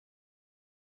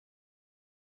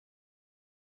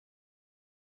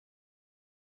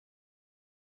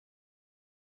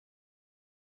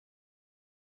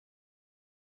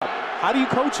How do you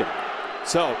coach him?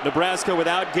 So Nebraska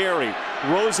without Gary.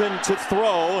 Rosen to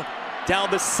throw down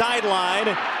the sideline,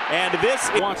 and this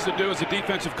wants to do as a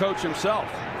defensive coach himself.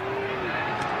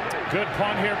 Good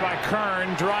punt here by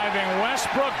Kern, driving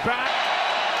Westbrook back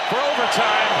for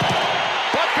overtime.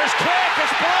 Butker's kick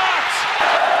is blocked.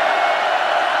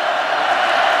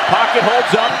 Pocket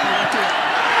holds up.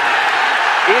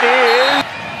 It is.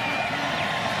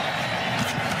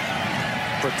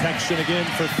 Protection again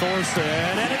for Thorson,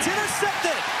 and it's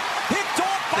intercepted. Picked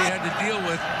off by... They had to deal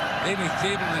with. They were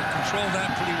able to control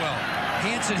that pretty well.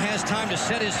 Hansen has time to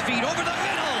set his feet over the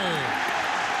middle.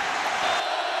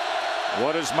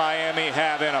 What does Miami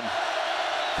have in them?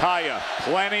 Kaya,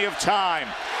 plenty of time.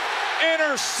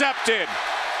 Intercepted.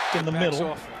 In the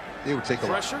middle. It would take a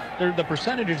Pressure. The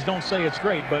percentages don't say it's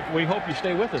great, but we hope you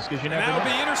stay with us because you never know. That'll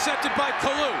be intercepted by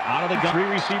Kalu. Out of the gun. 3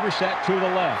 receiver set to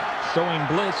the left. Showing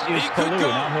blitz is Kalu.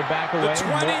 Now he'll back away. The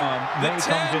 20, May the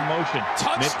 10, comes in motion.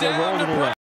 Touchdown, Mitchell roll to the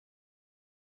left.